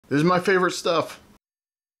This is my favorite stuff.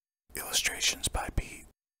 Illustrations by Pete.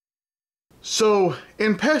 So,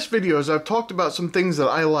 in past videos, I've talked about some things that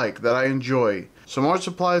I like, that I enjoy. Some art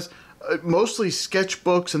supplies, mostly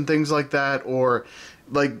sketchbooks and things like that, or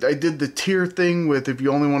like I did the tier thing with if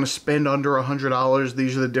you only want to spend under $100,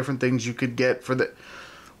 these are the different things you could get for the...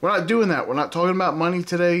 We're not doing that. We're not talking about money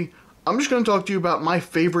today. I'm just going to talk to you about my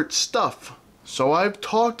favorite stuff. So I've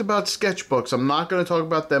talked about sketchbooks. I'm not going to talk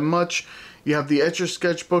about them much. You have the Etcher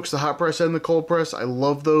sketchbooks, the hot press and the cold press. I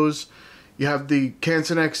love those. You have the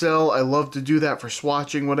Canson XL. I love to do that for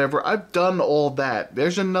swatching, whatever. I've done all that.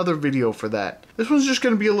 There's another video for that. This one's just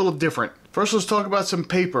going to be a little different. First, let's talk about some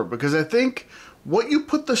paper, because I think what you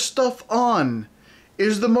put the stuff on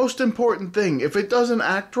is the most important thing. If it doesn't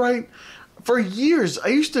act right, for years I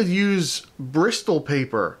used to use Bristol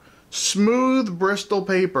paper, smooth Bristol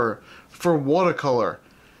paper for watercolor.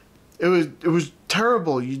 It was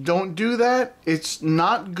terrible. You don't do that. It's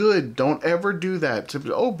not good. Don't ever do that.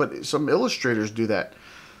 Oh, but some illustrators do that.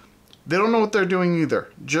 They don't know what they're doing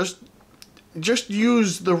either. Just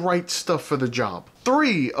use the right stuff for the job.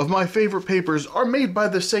 3 of my favorite papers are made by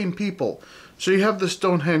the same people. So you have the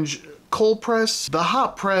Stonehenge cold press, the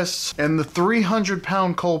hot press, and the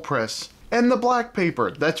 300-pound cold press, and the black paper.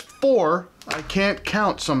 That's 4. I can't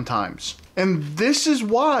count sometimes. And this is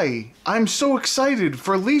why I'm so excited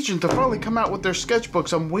for Legion to finally come out with their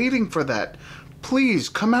sketchbooks. I'm waiting for that. Please,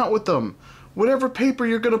 come out with them. Whatever paper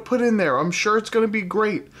you're going to put in there, I'm sure it's going to be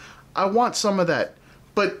great. I want some of that.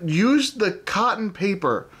 But use the cotton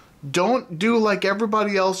paper. Don't do like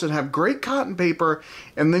everybody else and have great cotton paper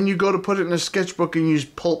and then you go to put it in a sketchbook and use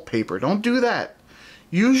pulp paper. Don't do that.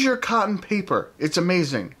 Use your cotton paper. It's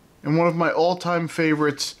amazing. And one of my all-time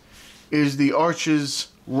favorites is the Arches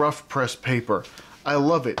rough press paper. I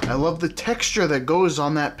love it. I love the texture that goes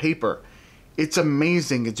on that paper. It's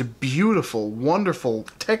amazing. It's a beautiful, wonderful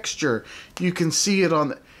texture. You can see it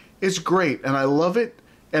on it's great and I love it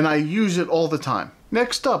and I use it all the time.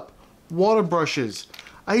 Next up, water brushes.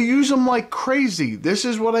 I use them like crazy. This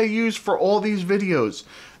is what I use for all these videos.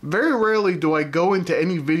 Very rarely do I go into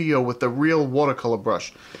any video with the real watercolor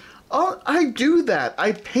brush. I do that.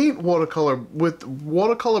 I paint watercolor with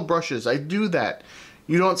watercolor brushes. I do that.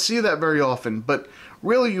 You don't see that very often, but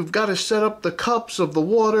really you've got to set up the cups of the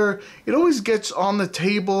water. It always gets on the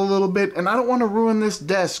table a little bit, and I don't want to ruin this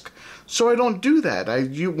desk, so I don't do that.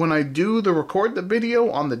 When I do record the video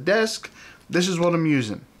on the desk, this is what I'm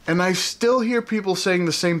using. And I still hear people saying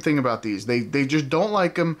the same thing about these. They just don't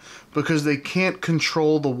like them because they can't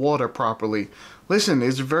control the water properly. Listen,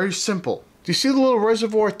 it's very simple. Do you see the little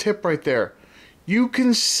reservoir tip right there? You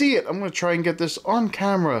can see it. I'm going to try and get this on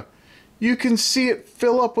camera. You can see it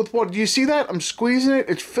fill up with water. Do you see that? I'm squeezing it.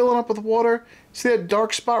 It's filling up with water. See that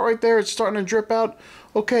dark spot right there? It's starting to drip out.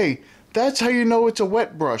 Okay, that's how you know it's a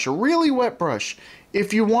wet brush, a really wet brush.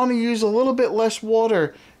 If you want to use a little bit less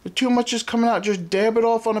water, if too much is coming out, just dab it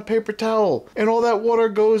off on a paper towel. And all that water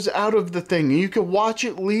goes out of the thing. And you can watch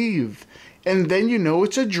it leave. And then you know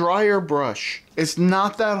it's a drier brush. It's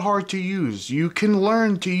not that hard to use. You can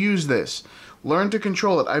learn to use this. Learn to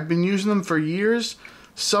control it. I've been using them for years.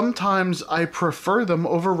 Sometimes I prefer them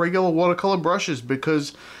over regular watercolor brushes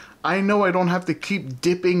because I know I don't have to keep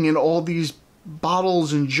dipping in all these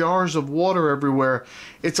bottles and jars of water everywhere.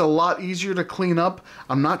 It's a lot easier to clean up.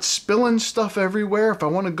 I'm not spilling stuff everywhere. If I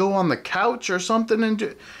want to go on the couch or something and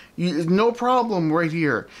do, no problem right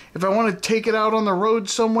here. If I want to take it out on the road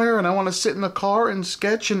somewhere and I want to sit in the car and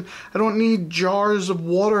sketch, and I don't need jars of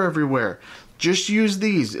water everywhere. Just use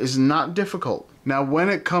these. It's not difficult. Now when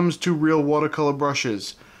it comes to real watercolor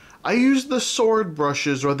brushes, I use the sword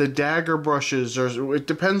brushes or the dagger brushes, or it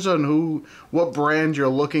depends on what brand you're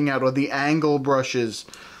looking at, or the angle brushes.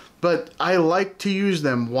 But I like to use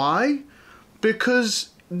them. Why? Because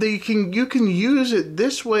you can use it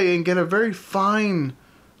this way and get a very fine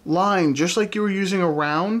line, just like you were using a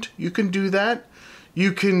round. You can do that.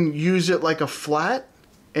 You can use it like a flat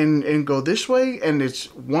and go this way, and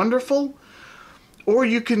it's wonderful. Or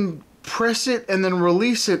you can press it and then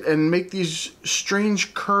release it and make these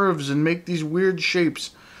strange curves and make these weird shapes.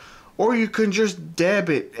 Or you can just dab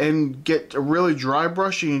it and get a really dry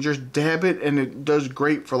brush and you just dab it, and it does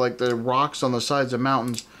great for like the rocks on the sides of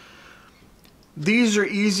mountains. These are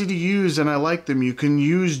easy to use and I like them. You can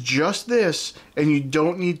use just this and you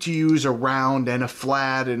don't need to use a round and a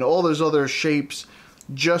flat and all those other shapes.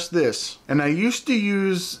 Just this. And I used to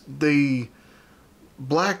use the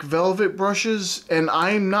black velvet brushes, and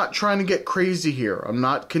I'm not trying to get crazy here. I'm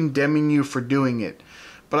not condemning you for doing it.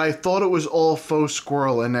 But I thought it was all faux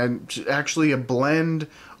squirrel, and actually a blend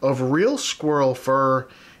of real squirrel fur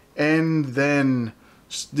and then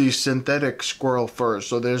these synthetic squirrel furs.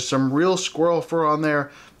 So there's some real squirrel fur on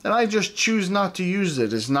there, and I just choose not to use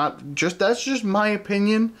it. It's not just, that's just my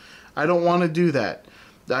opinion. I don't want to do that.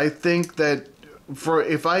 I think that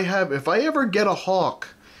if I ever get a hawk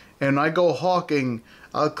and I go hawking,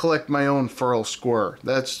 I'll collect my own feral squirrel.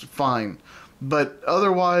 That's fine. But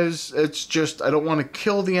otherwise, it's just, I don't want to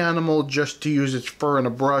kill the animal just to use its fur in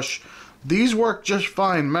a brush. These work just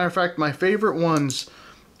fine. Matter of fact, my favorite ones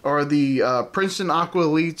are the Princeton Aqua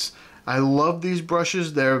Elites. I love these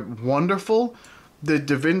brushes. They're wonderful. The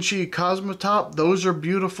Da Vinci Cosmotop, those are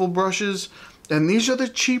beautiful brushes. And these are the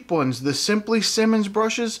cheap ones, the Simply Simmons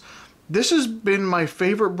brushes. This has been my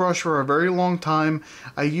favorite brush for a very long time.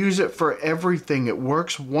 I use it for everything. It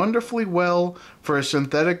works wonderfully well for a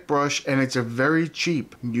synthetic brush, and it's a very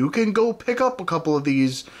cheap. You can go pick up a couple of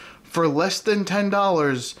these for less than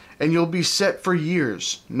 $10 and you'll be set for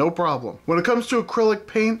years. No problem. When it comes to acrylic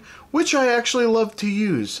paint, which I actually love to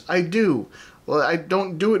use, I do. Well, I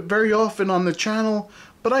don't do it very often on the channel,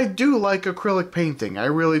 but I do like acrylic painting. I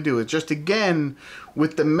really do. It's just, again,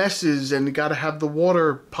 with the messes and you gotta have the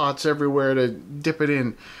water pots everywhere to dip it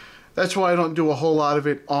in. That's why I don't do a whole lot of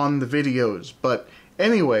it on the videos. But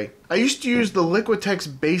anyway, I used to use the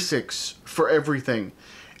Liquitex Basics for everything.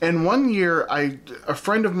 And one year, a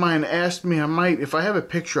friend of mine asked me, if I have a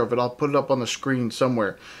picture of it, I'll put it up on the screen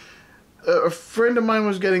somewhere. A friend of mine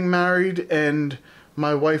was getting married, and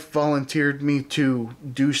my wife volunteered me to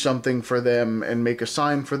do something for them and make a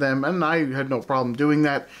sign for them, and I had no problem doing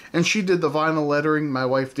that. And she did the vinyl lettering, my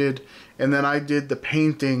wife did, and then I did the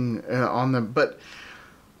painting on them. But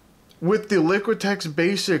with the Liquitex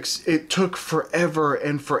Basics, it took forever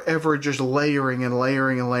and forever just layering and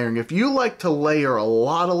layering and layering. If you like to layer a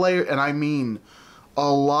lot of layers, and I mean a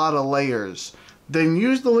lot of layers, then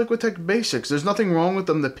use the Liquitex Basics. There's nothing wrong with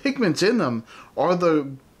them. The pigments in them are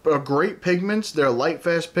great pigments. They're light,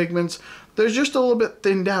 fast pigments. They're just a little bit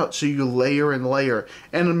thinned out, so you layer and layer.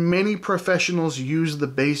 And many professionals use the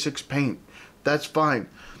Basics paint. That's fine.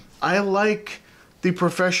 I like the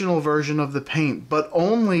professional version of the paint, but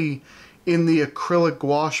only in the acrylic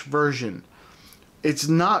gouache version. It's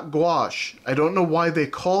not gouache. I don't know why they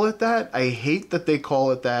call it that. I hate that they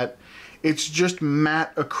call it that. It's just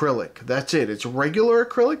matte acrylic. That's it. It's regular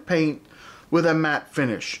acrylic paint with a matte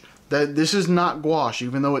finish. This is not gouache,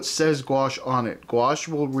 even though it says gouache on it.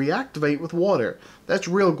 Gouache will reactivate with water. That's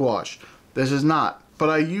real gouache. This is not.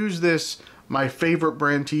 But I use this. My favorite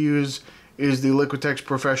brand to use is the Liquitex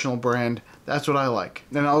Professional brand. That's what I like.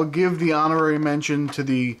 And I'll give the honorary mention to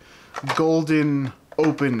the Golden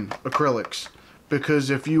Open acrylics, because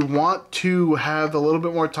if you want to have a little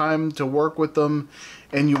bit more time to work with them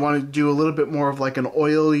and you want to do a little bit more of like an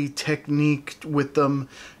oily technique with them,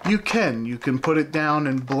 you can put it down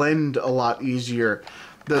and blend a lot easier.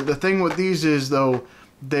 The thing with these is, though,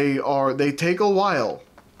 they take a while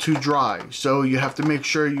to dry, so you have to make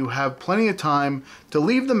sure you have plenty of time to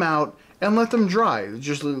leave them out and let them dry.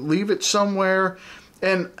 Just leave it somewhere.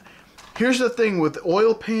 And here's the thing with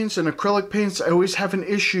oil paints and acrylic paints, I always have an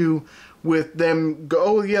issue with them.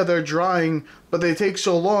 Oh yeah, they're drying, but they take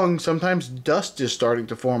so long, sometimes dust is starting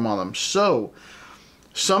to form on them. So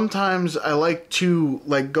sometimes I like to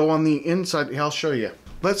go on the inside. I'll show you.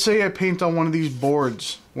 Let's say I paint on one of these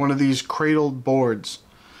boards, one of these cradled boards.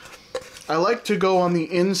 I like to go on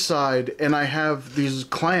the inside, and I have these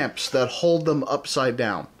clamps that hold them upside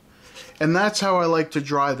down. And that's how I like to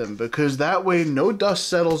dry them, because that way no dust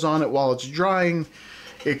settles on it while it's drying.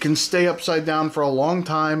 It can stay upside down for a long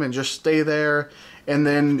time and just stay there, and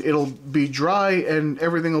then it'll be dry and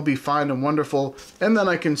everything will be fine and wonderful, and then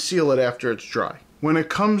I can seal it after it's dry. When it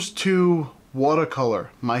comes to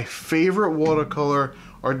watercolor, my favorite watercolor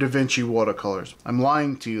are Da Vinci watercolors. I'm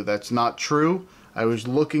lying to you, that's not true. I was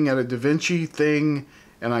looking at a Da Vinci thing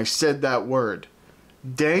and I said that word.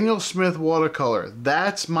 Daniel Smith watercolor,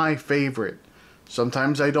 that's my favorite.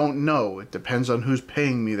 Sometimes I don't know. It depends on who's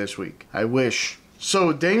paying me this week. I wish.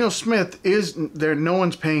 So Daniel Smith is there. No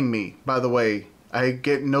one's paying me, by the way. I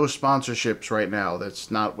get no sponsorships right now.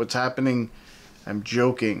 That's not what's happening. I'm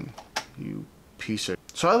joking, you piece of...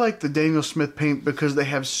 So I like the Daniel Smith paint because they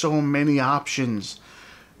have so many options.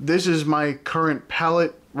 This is my current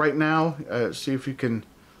palette right now. Let's see if we can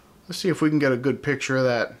get a good picture of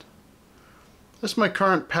that. That's my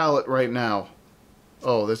current palette right now.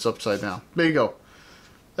 Oh, that's upside down. There you go.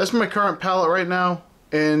 That's my current palette right now,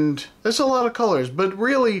 and there's a lot of colors, but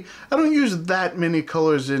really, I don't use that many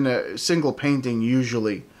colors in a single painting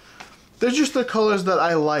usually. They're just the colors that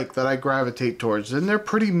I like, that I gravitate towards, and they're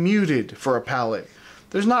pretty muted for a palette.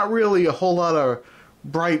 There's not really a whole lot of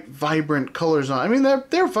bright, vibrant colors on. I mean,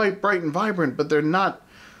 they're bright and vibrant, but they're not...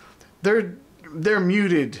 They're they're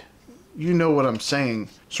muted. You know what I'm saying.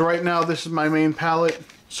 So right now this is my main palette.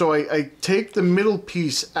 So I take the middle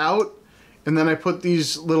piece out, and then I put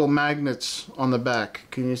these little magnets on the back.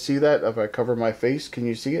 Can you see that? If I cover my face, can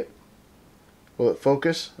you see it? Will it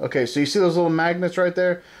focus? Okay, so you see those little magnets right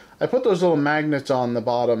there? I put those little magnets on the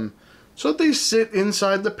bottom so that they sit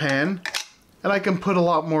inside the pan, and I can put a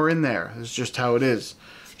lot more in there. It's just how it is.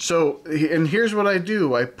 So, and here's what I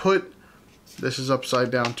do. I put, this is upside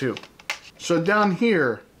down too. So down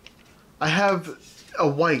here, I have a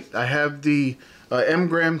white. I have the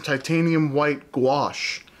M-Gram Titanium White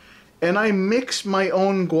Gouache. And I mix my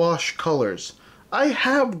own gouache colors. I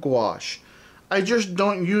have gouache. I just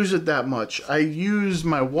don't use it that much. I use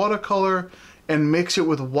my watercolor and mix it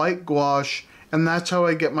with white gouache, and that's how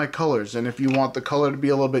I get my colors. And if you want the color to be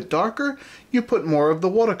a little bit darker, you put more of the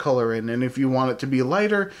watercolor in. And if you want it to be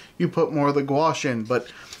lighter, you put more of the gouache in.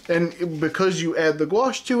 And because you add the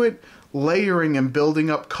gouache to it, layering and building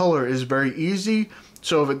up color is very easy.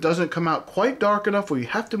 So if it doesn't come out quite dark enough where you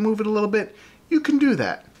have to move it a little bit, you can do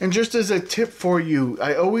that. And just as a tip for you,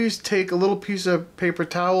 I always take a little piece of paper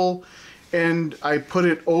towel and I put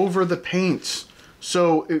it over the paints.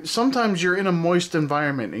 So sometimes you're in a moist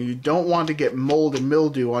environment and you don't want to get mold and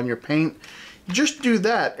mildew on your paint. Just do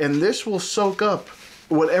that, and this will soak up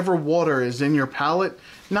whatever water is in your palette.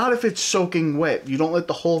 Not if it's soaking wet. You don't let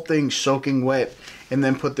the whole thing soaking wet and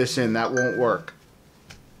then put this in. That won't work.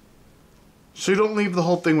 So you don't leave the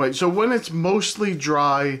whole thing wet. So when it's mostly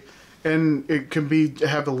dry, and it can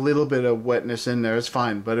have a little bit of wetness in there, it's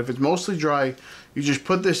fine. But if it's mostly dry, you just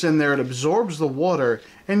put this in there, it absorbs the water,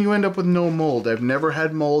 and you end up with no mold. I've never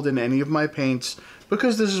had mold in any of my paints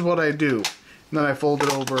because this is what I do. And then I fold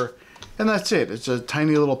it over, and that's it. It's a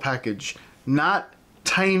tiny little package. Not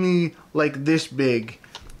tiny like this big,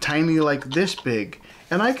 tiny like this big.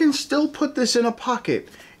 And I can still put this in a pocket.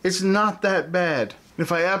 It's not that bad.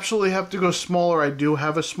 If I absolutely have to go smaller, I do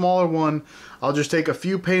have a smaller one. I'll just take a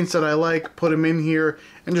few paints that I like, put them in here,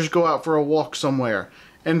 and just go out for a walk somewhere.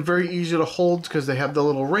 And very easy to hold because they have the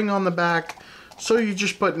little ring on the back. So you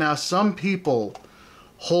just put, now some people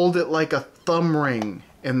hold it like a thumb ring,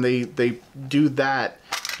 and they do that,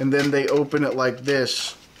 and then they open it like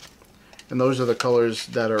this. And those are the colors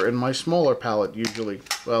that are in my smaller palette usually.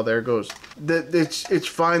 Well, there it goes. It's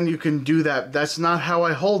fine, you can do that. That's not how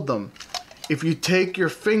I hold them. If you take your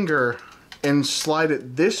finger and slide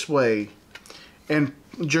it this way and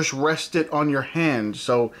just rest it on your hand.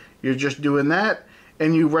 So you're just doing that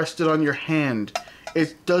and you rest it on your hand.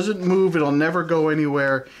 It doesn't move, it'll never go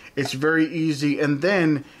anywhere. It's very easy, and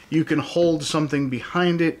then you can hold something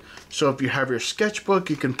behind it. So if you have your sketchbook,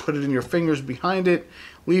 you can put it in your fingers behind it,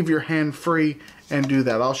 leave your hand free, and do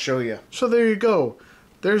that. I'll show you. So there you go.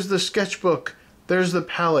 There's the sketchbook. There's the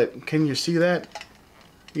palette. Can you see that?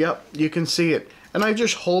 Yep, you can see it. And I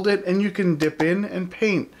just hold it and you can dip in and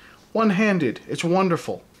paint one-handed. It's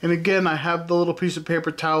wonderful. And again, I have the little piece of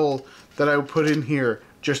paper towel that I would put in here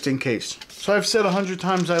just in case. So I've said 100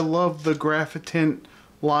 times I love the Graphitint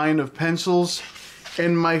line of pencils,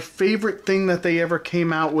 and my favorite thing that they ever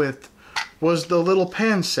came out with was the little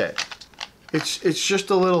pan set. It's just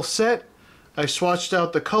a little set. I swatched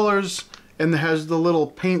out the colors, and it has the little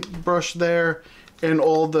paint brush there, and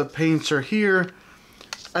all the paints are here.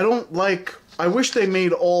 I wish they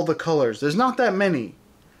made all the colors. There's not that many.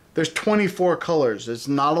 There's 24 colors. It's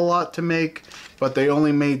not a lot to make, but they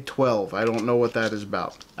only made 12. I don't know what that is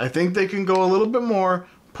about. I think they can go a little bit more.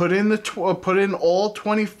 Put in all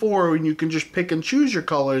 24, and you can just pick and choose your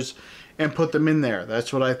colors and put them in there.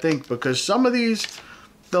 That's what I think, because some of these,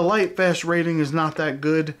 the light fast rating is not that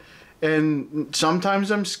good, and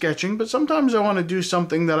sometimes I'm sketching, but sometimes I want to do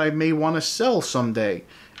something that I may want to sell someday,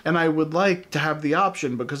 and I would like to have the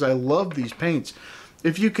option because I love these paints.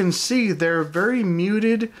 If you can see, they're very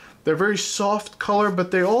muted, they're very soft color, but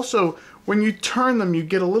they also, when you turn them, you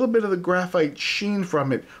get a little bit of the graphite sheen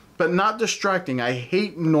from it, but not distracting. I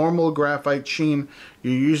hate normal graphite sheen.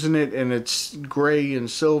 You're using it and it's gray and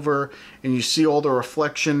silver and you see all the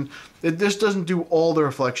reflection. This doesn't do all the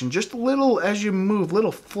reflection, just a little as you move,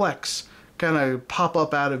 little flecks kind of pop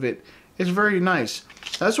up out of it. It's very nice.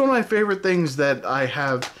 That's one of my favorite things that I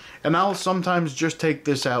have, and I'll sometimes just take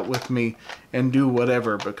this out with me and do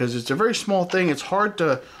whatever because it's a very small thing. It's hard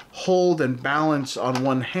to hold and balance on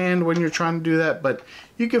one hand when you're trying to do that, but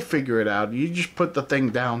you can figure it out. You just put the thing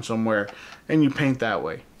down somewhere and you paint that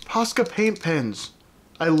way. Posca paint pens.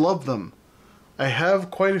 I love them. I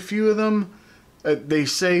have quite a few of them. They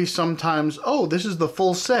say sometimes, oh, this is the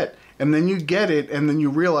full set. And then you get it and then you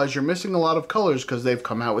realize you're missing a lot of colors because they've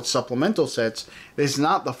come out with supplemental sets. It's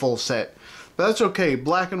not the full set. But that's okay.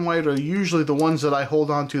 Black and white are usually the ones that I hold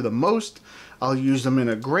on to the most. I'll use them in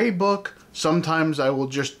a gray book. Sometimes I will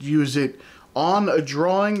just use it on a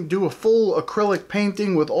drawing, do a full acrylic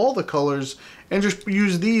painting with all the colors, and just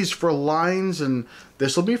use these for lines, and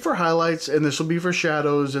this will be for highlights, and this will be for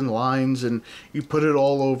shadows and lines, and you put it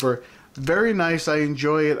all over. Very nice. I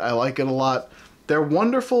enjoy it. I like it a lot. They're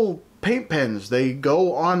wonderful paint pens. They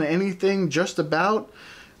go on anything just about.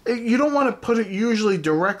 You don't want to put it usually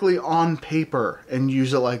directly on paper and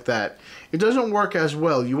use it like that. It doesn't work as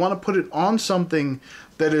well. You want to put it on something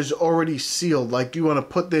that is already sealed. Like you want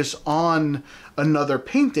to put this on another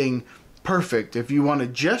painting, perfect. If you want to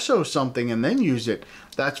gesso something and then use it,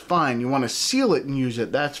 that's fine. You want to seal it and use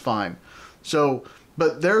it, that's fine. So,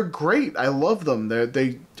 but they're great. I love them.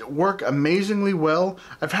 They work amazingly well.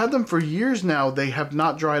 I've had them for years now. They have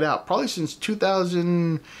not dried out. Probably since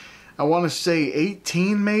 2000, I want to say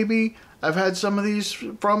 18 maybe. I've had some of these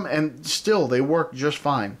from, and still they work just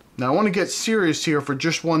fine. Now I want to get serious here for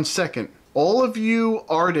just 1 second. All of you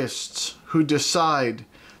artists who decide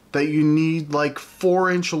that you need like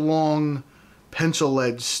 4-inch long pencil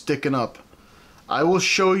leads sticking up, I will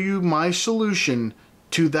show you my solution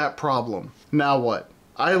to that problem. Now what?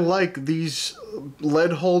 I like these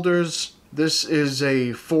lead holders. This is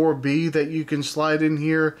a 4B that you can slide in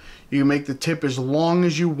here. You can make the tip as long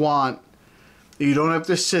as you want. You don't have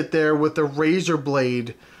to sit there with a razor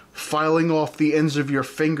blade filing off the ends of your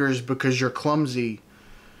fingers because you're clumsy.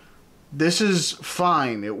 This is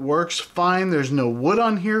fine. It works fine. There's no wood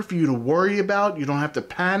on here for you to worry about. You don't have to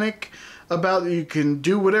panic about it. You can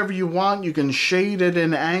do whatever you want. You can shade at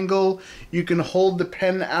an angle. You can hold the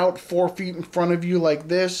pen out 4 feet in front of you like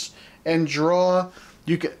this and draw.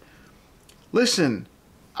 You can listen.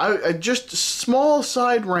 I just small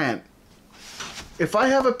side rant. If I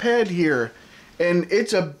have a pad here and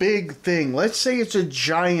it's a big thing, let's say it's a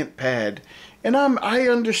giant pad, and I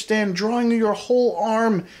understand drawing your whole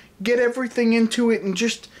arm, get everything into it, and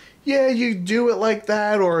just, yeah, you do it like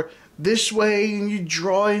that or this way and you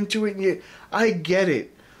draw into it, and I get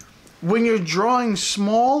it. When you're drawing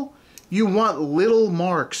small, you want little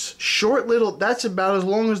marks, short little, that's about as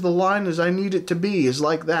long as the line as I need it to be, is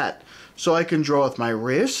like that. So I can draw with my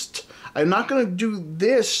wrist. I'm not going to do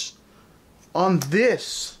this on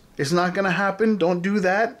this. It's not going to happen. Don't do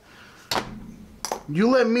that. You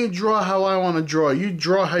let me draw how I want to draw. You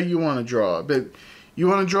draw how you want to draw. But you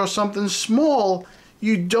want to draw something small,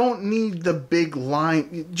 you don't need the big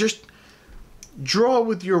line. Just draw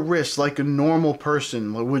with your wrist like a normal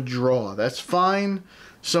person would draw. That's fine.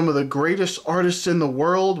 Some of the greatest artists in the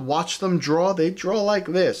world, watch them draw. They draw like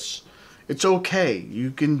this. It's okay.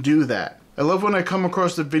 You can do that. I love when I come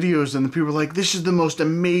across the videos and the people are like, this is the most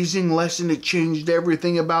amazing lesson. It changed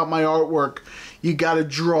everything about my artwork. You got to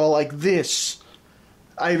draw like this.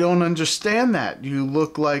 I don't understand that. You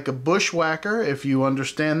look like a bushwhacker if you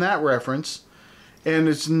understand that reference. And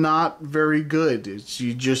it's not very good.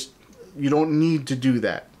 You don't need to do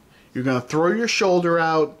that. You're going to throw your shoulder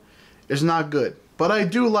out. It's not good. But I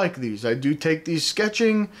do like these. I do take these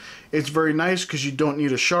sketching. It's very nice because you don't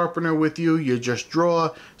need a sharpener with you. You just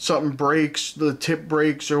draw. Something breaks, the tip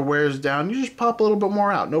breaks or wears down. You just pop a little bit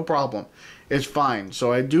more out. No problem. It's fine.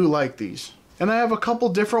 So I do like these. And I have a couple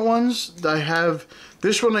different ones. I have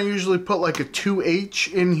this one. I usually put like a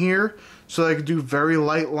 2H in here so I can do very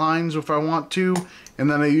light lines if I want to. And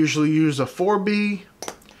then I usually use a 4B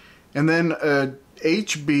and then a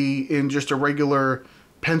HB in just a regular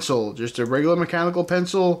pencil, just a regular mechanical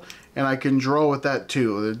pencil, and I can draw with that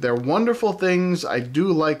too. They're wonderful things. I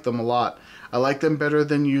do like them a lot. I like them better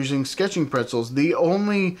than using sketching pencils. The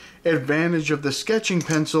only advantage of the sketching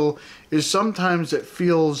pencil is sometimes it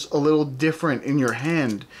feels a little different in your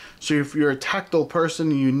hand. So if you're a tactile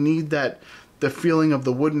person, you need the feeling of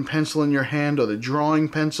the wooden pencil in your hand or the drawing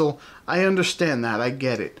pencil. I understand that. I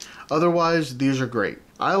get it. Otherwise, these are great.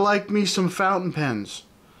 I like me some fountain pens.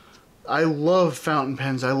 I love fountain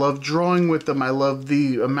pens. I love drawing with them. I love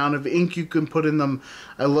the amount of ink you can put in them.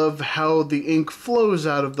 I love how the ink flows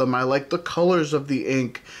out of them. I like the colors of the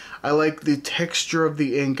ink. I like the texture of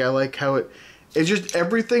the ink. I like how it's just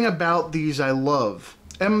everything about these I love.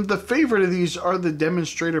 And the favorite of these are the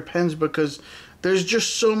demonstrator pens because there's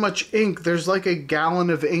just so much ink. There's like a gallon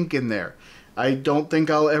of ink in there. I don't think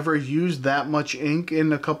I'll ever use that much ink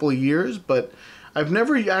in a couple of years, but I've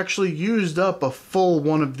never actually used up a full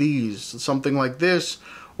one of these, something like this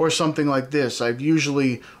or something like this. I've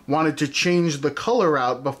usually wanted to change the color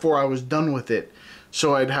out before I was done with it.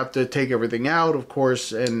 So I'd have to take everything out, of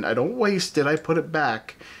course, and I don't waste it. I put it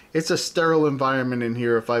back. It's a sterile environment in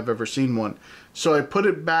here if I've ever seen one. So I put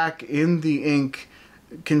it back in the ink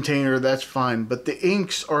container. That's fine. But the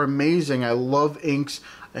inks are amazing. I love inks.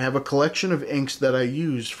 I have a collection of inks that I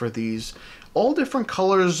use for these. all different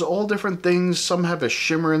colors, all different things. Some have a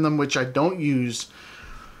shimmer in them, which I don't use.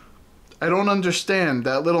 I don't understand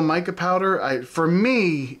that little mica powder. For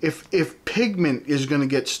me, if pigment is going to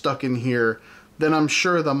get stuck in here, then I'm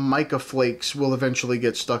sure the mica flakes will eventually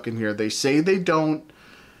get stuck in here. They say they don't.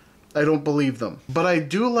 I don't believe them. But I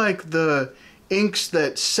do like the inks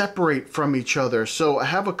that separate from each other. So I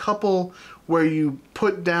have a couple where you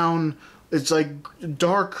put down, it's like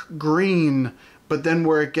dark green, but then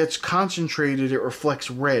where it gets concentrated, it reflects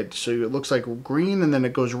red. So it looks like green and then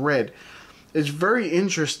it goes red. It's very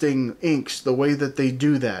interesting inks, the way that they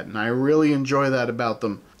do that, and I really enjoy that about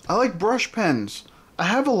them. I like brush pens. I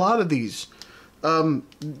have a lot of these. From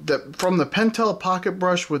the Pentel pocket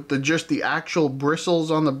brush with just the actual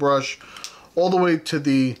bristles on the brush, all the way to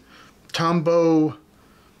the Tombow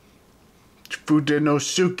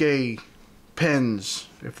Fudenosuke pens,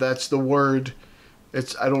 if that's the word.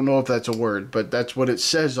 I don't know if that's a word, but that's what it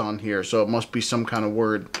says on here, so it must be some kind of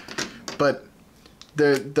word. But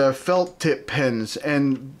the felt tip pens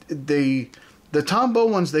and the Tombow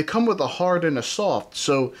ones, they come with a hard and a soft,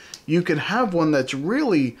 so you can have one that's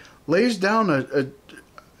really lays down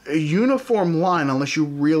a uniform line unless you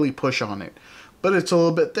really push on it. But it's a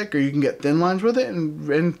little bit thicker. You can get thin lines with it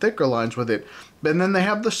and thicker lines with it. And then they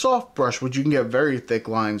have the soft brush, which you can get very thick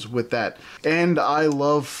lines with that. And I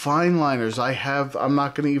love fine liners. I'm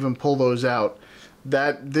not going to even pull those out.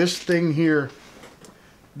 This thing here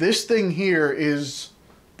is,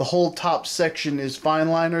 the whole top section is fine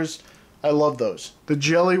liners. I love those. The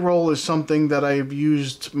Jelly Roll is something that I've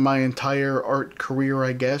used my entire art career,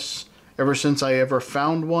 I guess. Ever since I ever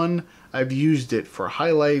found one, I've used it for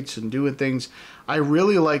highlights and doing things. I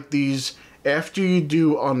really like these after you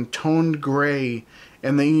do on toned gray,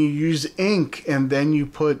 and then you use ink, and then you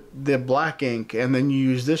put the black ink, and then you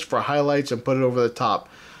use this for highlights and put it over the top.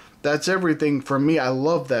 That's everything for me. I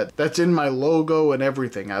love that. That's in my logo and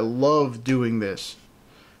everything. I love doing this.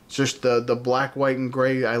 Just the black, white, and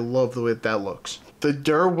gray. I love the way that looks. The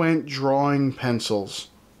Derwent drawing pencils.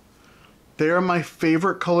 They are my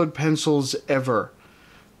favorite colored pencils ever.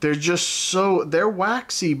 They're just they're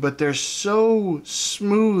waxy, but they're so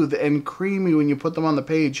smooth and creamy when you put them on the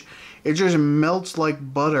page. It just melts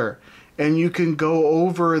like butter. And you can go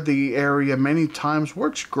over the area many times.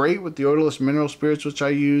 Works great with the odorless mineral spirits, which I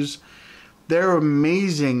use. They're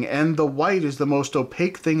amazing. And the white is the most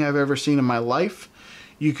opaque thing I've ever seen in my life.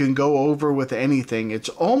 You can go over with anything. It's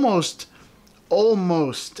almost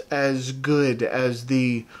as good as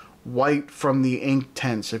the white from the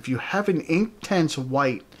Inktense. If you have an Inktense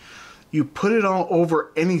white, you put it all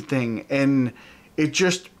over anything and it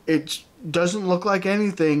doesn't look like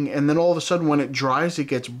anything, and then all of a sudden when it dries it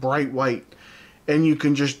gets bright white, and you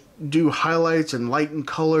can just do highlights and lighten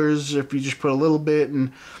colors if you just put a little bit,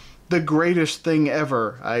 and the greatest thing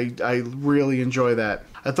ever. I really enjoy that.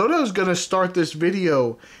 I thought I was going to start this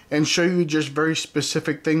video and show you just very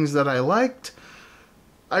specific things that I liked.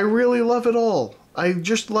 I really love it all. I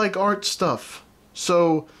just like art stuff.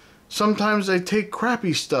 So sometimes I take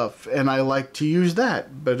crappy stuff and I like to use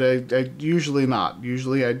that, but I usually not.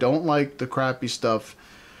 Usually I don't like the crappy stuff.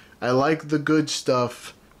 I like the good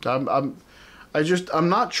stuff. I'm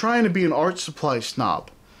not trying to be an art supply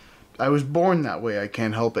snob. I was born that way. I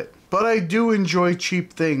can't help it. But I do enjoy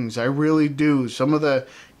cheap things. I really do. Some of the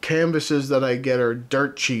canvases that I get are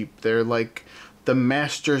dirt cheap. They're like the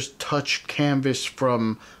Master's Touch canvas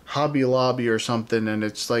from Hobby Lobby or something, and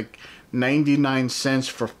it's like 99 cents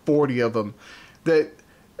for 40 of them.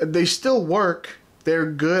 They still work. They're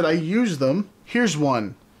good. I use them. Here's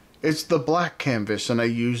one. It's the black canvas, and I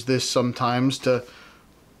use this sometimes to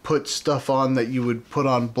put stuff on that you would put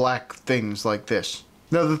on black things like this.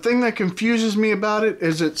 Now, the thing that confuses me about it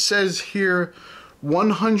is it says here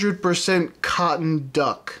 100% cotton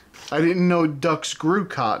duck. I didn't know ducks grew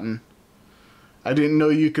cotton. I didn't know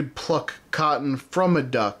you could pluck cotton from a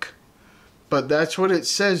duck. But that's what it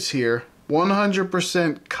says here.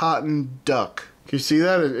 100% cotton duck. Can you see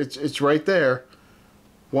that? It's right there.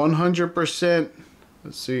 100%.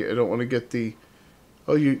 Let's see. I don't want to get the...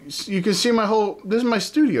 Oh, you can see my whole... This is my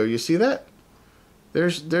studio. You see that?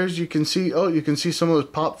 There's you can see, oh, you can see some of those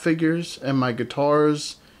pop figures and my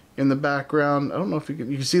guitars in the background. I don't know if you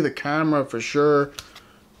can see the camera for sure.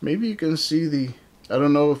 Maybe you can see I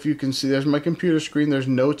don't know if you can see, there's my computer screen. There's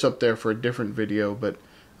notes up there for a different video, but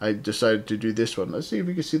I decided to do this one. Let's see if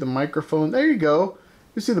you can see the microphone. There you go.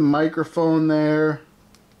 You see the microphone there.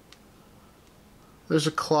 There's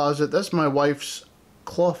a closet. That's my wife's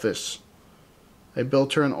cloffice. I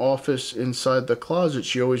built her an office inside the closet.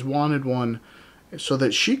 She always wanted one, so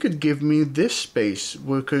that she could give me this space,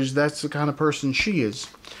 because that's the kind of person she is.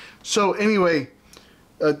 So anyway,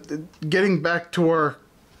 getting back to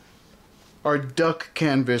our duck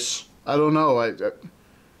canvas. I don't know.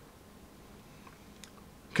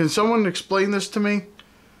 Can someone explain this to me?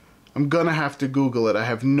 I'm gonna have to Google it. I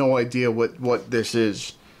have no idea what this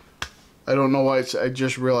is. I don't know why I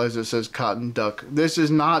just realized it says cotton duck. This is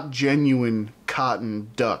not genuine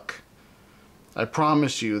cotton duck. I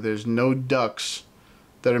promise you, there's no ducks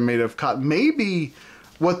that are made of cotton. Maybe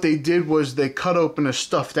what they did was they cut open a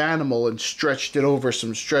stuffed animal and stretched it over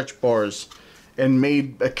some stretch bars and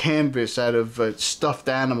made a canvas out of a stuffed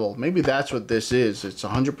animal. Maybe that's what this is. It's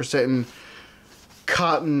 100%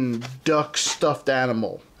 cotton duck stuffed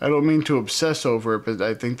animal. I don't mean to obsess over it, but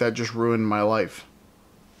I think that just ruined my life.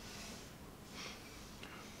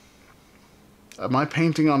 Am I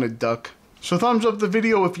painting on a duck? So thumbs up the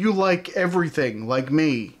video if you like everything like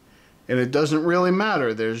me. And it doesn't really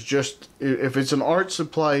matter. There's just, if it's an art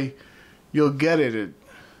supply, you'll get it.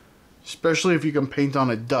 Especially if you can paint on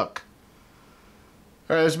a duck.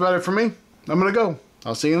 Alright, that's about it for me. I'm gonna go.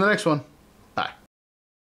 I'll see you in the next one.